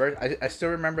university." I still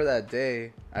remember that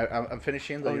day. I'm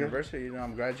finishing the university. You know,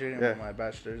 I'm graduating with my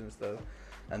bachelor's and stuff.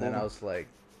 And then I was like,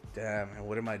 "Damn, man,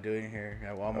 what am I doing here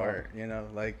at Walmart?" You know,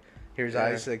 like here's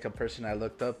Isaac, a person I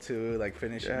looked up to, like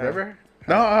finishing. Remember?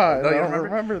 No, I you don't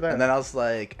remember that. And then I was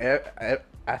like,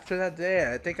 after that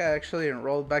day, I think I actually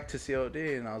enrolled back to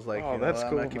COD, and I was like, Oh, you know that's what,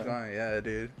 cool, I'm gonna keep man. going. Yeah,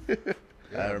 dude.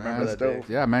 Yeah, I remember that's that day. dope.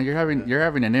 Yeah, man, you're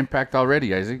having an impact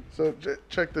already, Isaac. So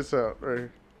check this out, right?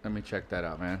 Let me check that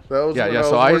out, man. That was when I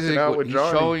So was working Isaac, out with he's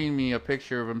Johnny. showing me a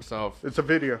picture of himself. It's a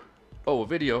video. Oh, a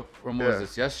video from what was Yeah.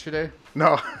 this, yesterday?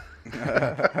 No.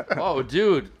 Oh,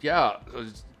 dude, yeah,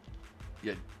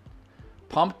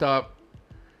 pumped up.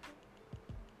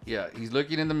 Yeah, he's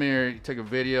looking in the mirror. He took a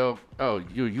video. Oh,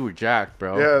 you were jacked,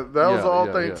 bro. Yeah, that was all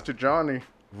yeah, thanks yeah. to Johnny.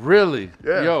 Really?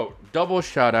 Yeah. Yo, double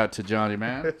shout out to Johnny,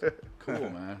 man. Cool,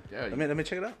 man. Yeah. Let me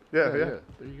check it out. Yeah. There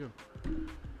you go.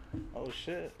 Oh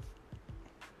shit,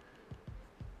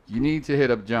 You need to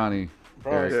hit up Johnny.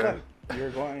 bro! Eric. It's Yeah. like you're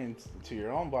going to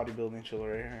your own bodybuilding show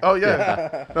right here. Oh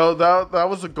yeah. No, that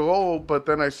was a goal, but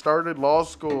then I started law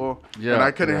school Yeah, and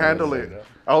I couldn't yeah, handle yeah, it. yeah.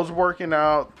 I was working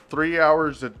out 3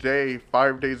 hours a day,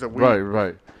 5 days a week.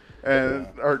 Right. And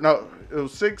or no, it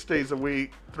was 6 days a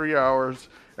week, 3 hours,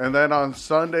 and then on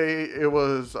Sunday it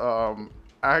was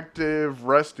active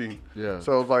resting. Yeah.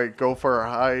 So it was like go for a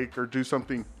hike or do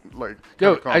something like.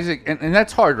 Yo, kinda calm. Isaac, and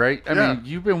that's hard, right? I Yeah. mean,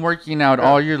 you've been working out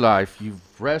all your life. You've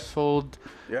wrestled.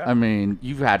 Yeah. I mean,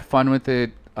 you've had fun with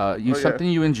it. yeah. Something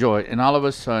you enjoy, and all of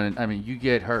a sudden, I mean, you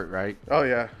get hurt, right? Oh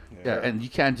yeah. Yeah, and you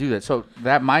can't do that. So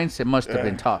that mindset must have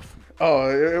been tough. Oh,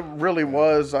 it really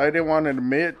was. I didn't want to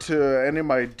admit to any of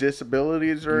my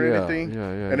disabilities or Yeah, anything.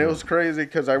 yeah, and it was crazy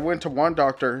because I went to one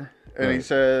doctor and he Right.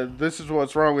 said, "This is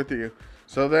what's wrong with you."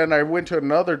 So then I went to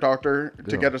another doctor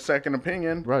to Yeah. get a second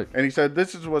opinion. Right. And he said,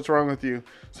 "This is what's wrong with you."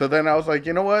 So then I was like,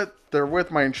 you know what? They're with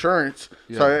my insurance.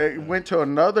 So I went to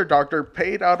another doctor,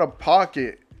 paid out of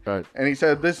pocket. Right. And he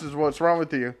said, "This is what's wrong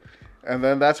with you." And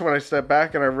then that's when I stepped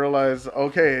back and I realized,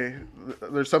 okay,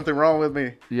 there's something wrong with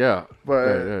me. Yeah. But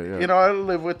yeah. you know, I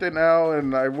live with it now,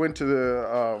 and I went to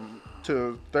the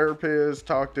to therapist,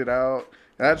 talked it out,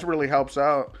 and that's really helps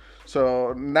out.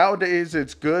 So nowadays,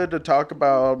 it's good to talk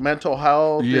about mental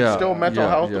health. It's still Mental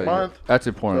Health Month. That's So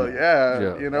important.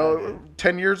 you know,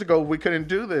 10 years ago we couldn't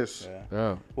do this.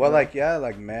 Yeah. Well, like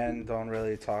men don't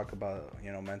really talk about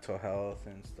mental health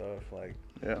and stuff. Like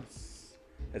Yeah.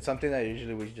 it's something that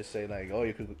usually we just say like, oh,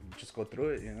 you could just go through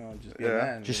it. Just be a Yeah.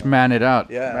 man. Just man it out.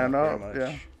 Yeah. Man pretty up, much.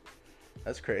 yeah.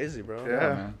 That's crazy, bro. Yeah.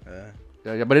 man.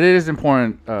 Yeah. Yeah. But it is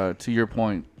important, to your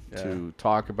point, Yeah. to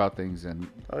talk about things and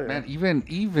Oh, yeah. man,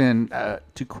 even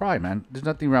to cry, man. There's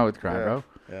nothing wrong with crying, Yeah. bro.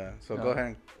 Yeah. So go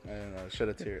ahead and shed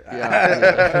a tear.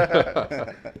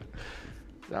 Yeah.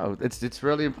 No, it's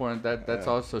really important. That's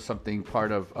also something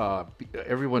part of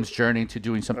everyone's journey to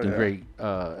doing something great.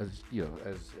 As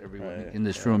as everyone in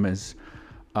this room is,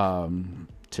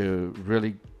 to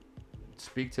really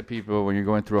speak to people when you're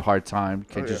going through a hard time.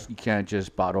 You can't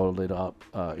just bottle it up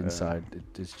inside.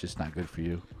 It's just not good for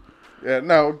you. Yeah.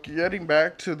 Now, getting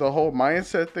back to the whole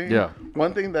mindset thing. Yeah.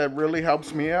 One thing that really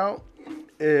helps me out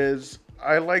is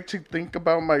I like to think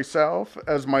about myself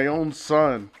as my own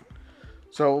son.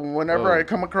 So whenever I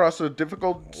come across a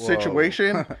difficult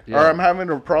situation or I'm having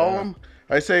a problem,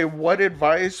 I say, what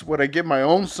advice would I give my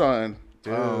own son?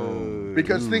 Dude.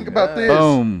 Because think about this.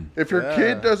 Boom. If your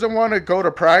kid doesn't want to go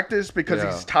to practice because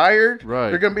he's tired, Right.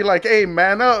 you're going to be like, hey,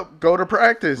 man up, go to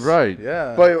practice. Right.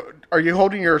 Yeah. But are you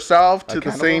holding yourself to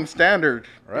the same standard?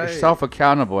 Right. You're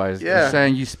self-accountable. As Yeah. you're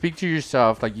saying, you speak to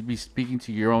yourself like you'd be speaking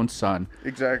to your own son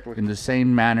Exactly. in the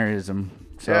same mannerism.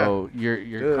 So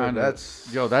you're kind of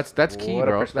that's key, what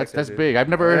a bro. perspective, That's dude. big. I've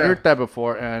never heard that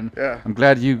before, and I'm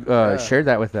glad you shared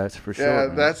that with us for sure. Yeah,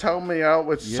 man. that's helped me out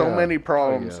with so Yeah. many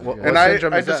problems. Oh, yeah. And What I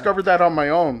syndrome is that? discovered that on my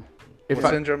own. If What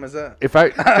I, syndrome is that? if I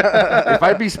if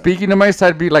I'd be speaking to myself,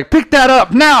 I'd be like, pick that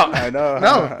up now. I know.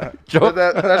 No, Joe. but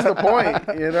that's the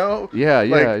point, you know? Yeah,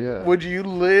 Like, yeah. Would you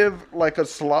live like a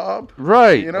slob?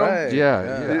 Right. You know? Right.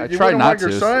 Yeah. You I try wouldn't not want your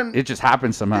to. son- It just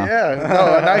happens somehow. Yeah,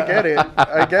 no, and I get it.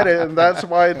 I get it. And that's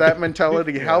why that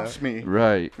mentality helps me.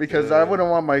 Right. Because I wouldn't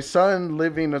want my son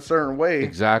living a certain way.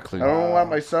 Exactly. I don't want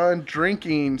my son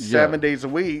drinking 7 days a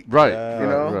week. Right. You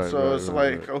know? Right, so right, it's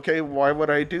right, like, okay, why would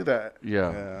I do that?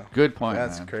 Yeah. Yeah. Good point.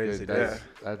 That's man. crazy, Good.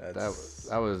 dude.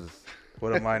 That was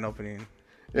What a mind opening.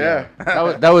 Yeah.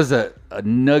 that was a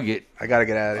nugget. I gotta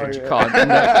get out of here. You call it a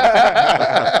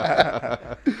nugget.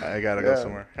 I gotta go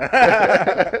somewhere.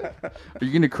 Are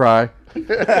you gonna cry?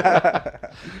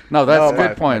 No, that's a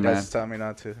good point, my man. dad's telling me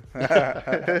not to.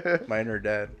 My inner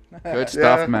dad. Good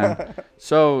stuff, man.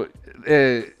 So,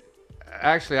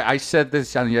 actually, I said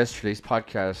this on yesterday's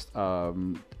podcast.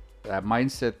 That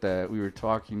mindset that we were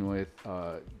talking with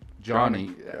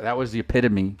Johnny, that was the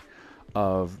epitome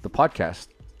of the podcast.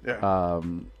 Yeah.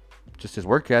 Just his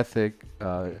work ethic.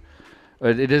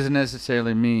 It doesn't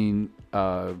necessarily mean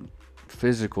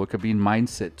physical. It could be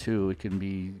mindset too. It can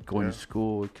be going to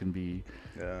school. It can be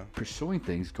pursuing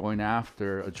things, going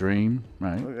after a dream,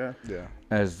 right? Oh, yeah. Yeah.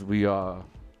 As we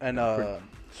And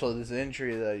so this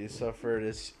injury that you suffered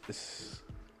is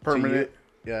Permanent.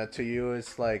 To you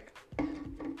it's like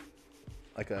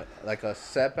a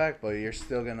setback, but you're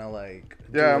still gonna like.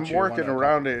 Yeah, I'm working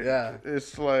around it. Yeah.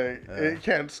 It's like it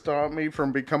can't stop me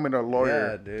from becoming a Yeah,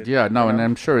 lawyer. dude. and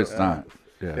I'm sure it's not.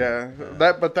 Yeah.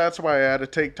 But that's why I had to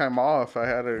take time off. I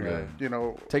had to,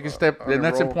 Take a step, and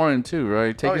that's unenroll. important too,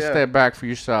 right? Take a step back for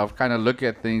yourself, kind of look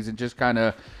at things, and just kind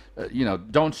of,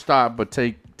 don't stop, but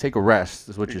take a rest.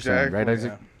 Is what you're saying, right,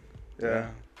 Isaac? Yeah.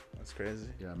 That's crazy.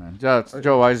 Yeah, man.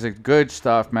 Joe Isaac, good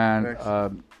stuff, man.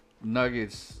 Thanks.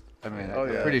 Nuggets. I mean,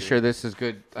 I'm yeah, pretty dude. sure this is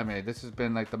good. I mean, this has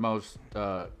been like the most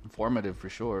informative for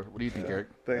sure. What do you think, Eric?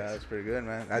 Yeah, Thanks. that's pretty good,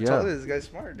 man. I told you this guy's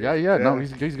smart, dude. Yeah. No,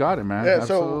 he's got it, man. Yeah,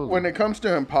 Absolutely. so when it comes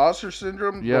to imposter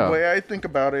syndrome, the way I think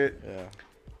about it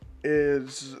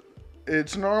is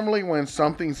it's normally when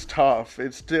something's tough,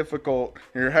 it's difficult,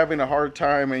 you're having a hard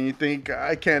time, and you think,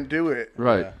 I can't do it.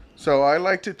 Right. Yeah. So I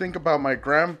like to think about my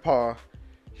grandpa.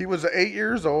 He was 8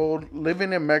 years old,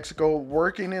 living in Mexico,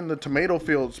 working in the tomato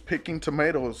fields, picking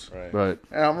tomatoes. Right.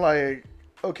 And I'm like,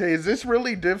 okay, is this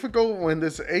really difficult when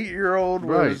this 8-year-old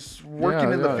was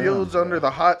working in the fields under the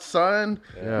hot sun,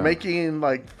 making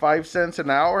like 5 cents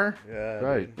an hour? Yeah.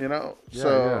 Right. You know? Yeah,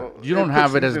 So you don't puts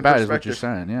have it things as in bad as what you're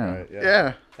perspective. saying. Yeah. Right,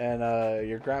 Yeah. And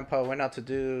your grandpa went out to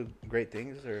do great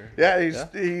things, or? Yeah,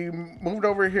 he moved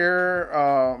over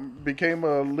here, became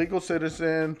a legal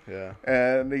citizen,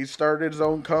 and he started his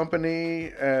own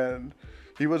company, and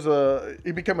he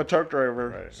became a truck driver.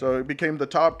 Right. So he became the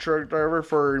top truck driver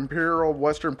for Imperial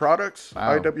Western Products,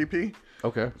 IWP.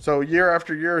 Okay. So year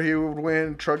after year, he would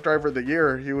win Truck Driver of the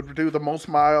Year. He would do the most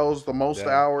miles, the most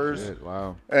hours. Shit,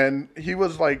 wow. And he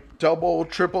was like double,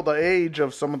 triple the age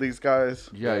of some of these guys.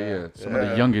 Yeah. Some of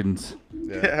the youngins.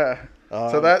 Yeah.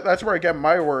 So that's where I get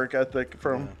my work ethic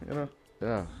from, you know.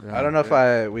 Yeah. I don't know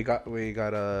if we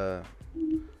got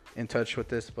in touch with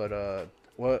this, but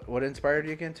what inspired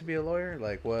you again to be a lawyer?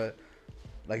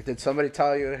 Like did somebody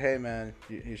tell you, hey man,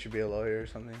 you should be a lawyer or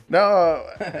something? No,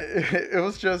 it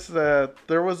was just that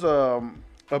there was a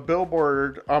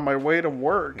billboard on my way to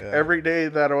work every day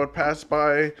that I would pass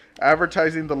by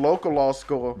advertising the local law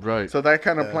school. Right. So that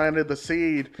kind of planted the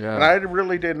seed. Yeah. And I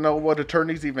really didn't know what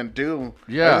attorneys even do.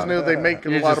 Yeah. I just knew they make a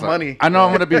lot of money. I know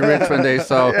I'm gonna be rich one day,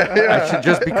 so I should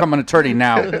just become an attorney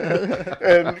now.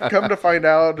 And come to find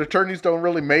out, attorneys don't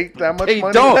really make that much They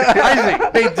money. don't,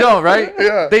 Isaac. They don't, right?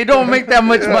 Yeah. They don't make that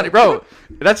much money, bro.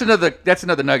 That's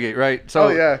another nugget, right? So Oh,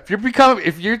 yeah.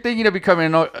 if you're thinking of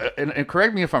becoming, and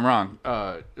correct me if I'm wrong,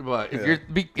 But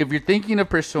if you're thinking of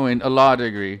pursuing a law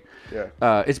degree,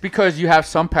 Yeah. it's because you have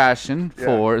some passion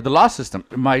for the law system.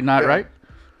 Am I not right?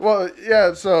 Well,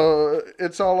 yeah, so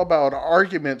it's all about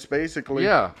arguments, basically.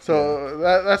 Yeah. So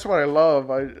that's what I love.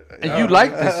 And you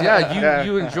like this,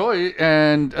 you enjoy it,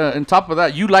 and on top of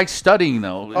that, you like studying,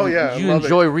 though. Oh, yeah, you I love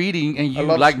enjoy it. reading, and you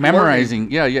love like memorizing.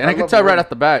 learning. Yeah, and I can love tell right learning. off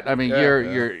the bat. I mean, Yeah.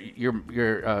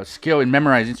 your skill in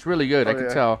memorizing is really good. I can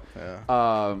yeah. tell.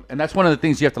 Yeah. And that's one of the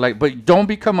things you have to like. But don't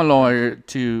become a lawyer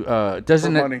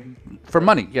doesn't For money. For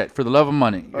money, for the love of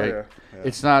money. Oh, Right? yeah.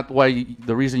 It's not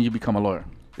the reason you become a lawyer.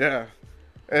 Yeah.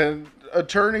 And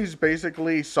attorneys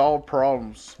basically solve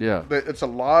problems. Yeah. It's a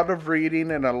lot of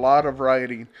reading and a lot of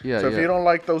writing. Yeah, So if yeah. you don't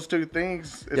like those two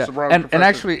things, it's the wrong and profession.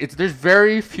 actually, there's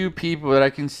very few people that I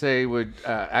can say would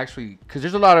actually, because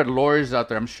there's a lot of lawyers out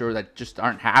there, I'm sure, that just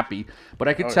aren't happy. But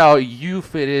I can tell you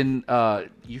fit in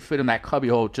that cubby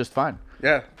hole just fine.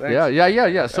 Yeah. Thanks.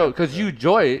 Yeah. So because you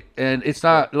enjoy it, and it's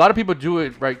not a lot of people do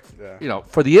it right, Yeah.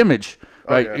 for the image.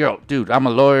 Right, yeah. Dude, I'm a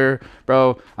lawyer,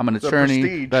 bro. I'm an The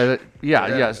attorney.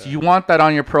 prestige. So you want that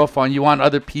on your profile, and you want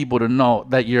other people to know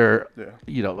that you're,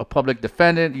 Yeah. a public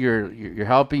defendant. You're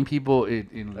helping people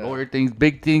in lawyer things,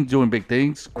 big things, doing big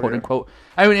things, quote yeah. unquote.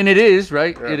 I mean, and it is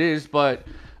right. Yeah. It is, but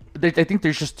I think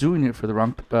they're just doing it for the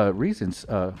wrong reasons.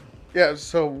 Yeah,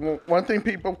 so one thing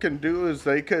people can do is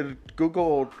they could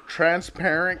Google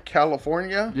transparent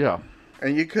California, Yeah.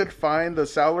 and you could find the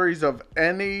salaries of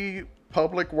any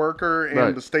public worker in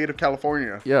Right. the state of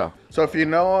California. Yeah. So if you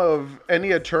know of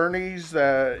any attorneys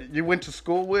that you went to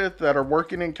school with that are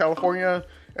working in California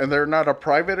and they're not a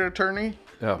private attorney,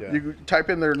 Yeah. you type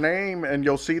in their name and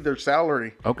you'll see their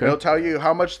salary. Okay. It'll tell you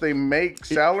how much they make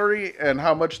salary and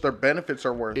how much their benefits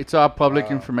are worth. It's all public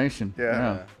information.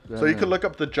 Yeah. So you could look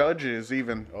up the judges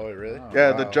even. Oh, really?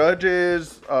 Yeah, the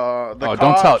judges, the Oh,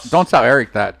 cops. don't tell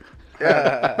Eric that.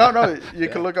 Yeah. No, you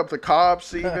can look up the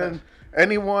cops even.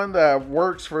 Anyone that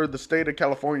works for the state of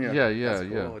California. Yeah.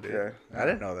 Cool, dude. Yeah. I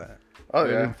didn't know that. Oh,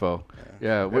 Good yeah. info.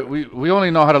 Yeah. We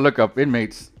only know how to look up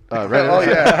inmates. Right. Oh,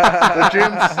 yeah. The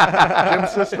gym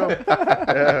system.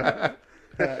 Yeah.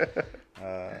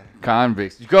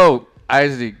 Convicts. Go,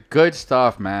 Isaac. Good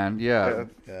stuff, man. Yeah.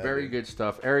 Yeah, Very dude. good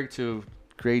stuff. Eric, too.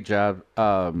 Great job.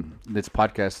 This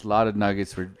podcast, a lot of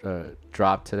nuggets were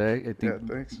dropped today. I think Yeah,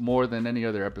 thanks. more than any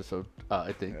other episode.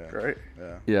 I think. Right.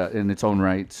 Yeah, in its own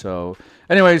right. So,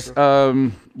 anyways,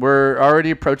 we're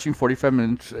already approaching 45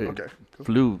 minutes. It Okay.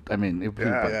 flew. I mean, it flew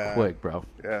by Yeah. quick, bro.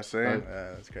 Yeah, same.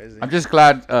 That's crazy. I'm just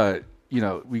glad,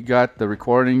 we got the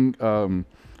recording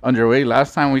underway.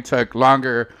 Last time we took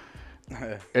longer,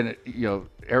 and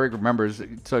Eric remembers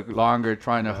it took longer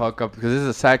trying to hook up because this is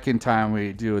the second time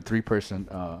we do a 3-person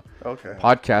Okay.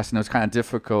 podcast, and it was kind of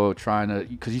difficult trying to,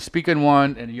 because you speak in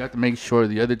one and you have to make sure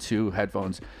the other 2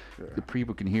 headphones the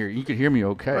people can hear. You can hear me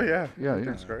okay. Oh, yeah. Yeah.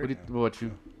 That's great. What about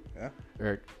you, Yeah.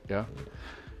 Eric? Yeah.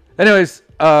 Anyways,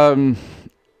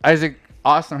 Isaac,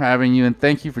 awesome having you, and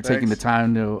thank you for taking the Thanks.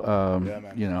 time to,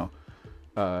 man.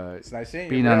 It's nice seeing you.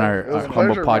 being bro. on It our was a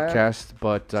humble pleasure, man. podcast.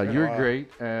 But been a you're while. great,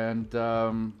 and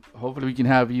hopefully we can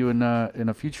have you in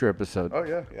a future episode. Oh,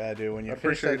 yeah. Yeah, dude. When you I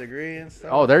finish that appreciate it. degree and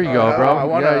stuff. Oh, there you go, yeah, bro. I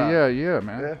wanna- yeah,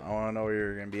 man. Yeah. I want to know where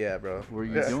you're gonna be at, bro. What are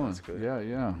you Yeah. doing? That's good.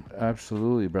 Yeah,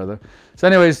 absolutely, brother. So,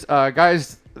 anyways,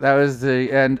 guys, that was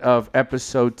the end of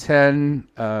episode 10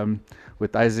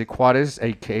 with Isaac Juarez,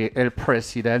 aka El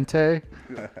Presidente.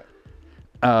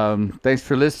 Thanks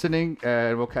for listening,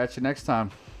 and we'll catch you next time.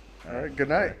 All right. Good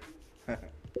night.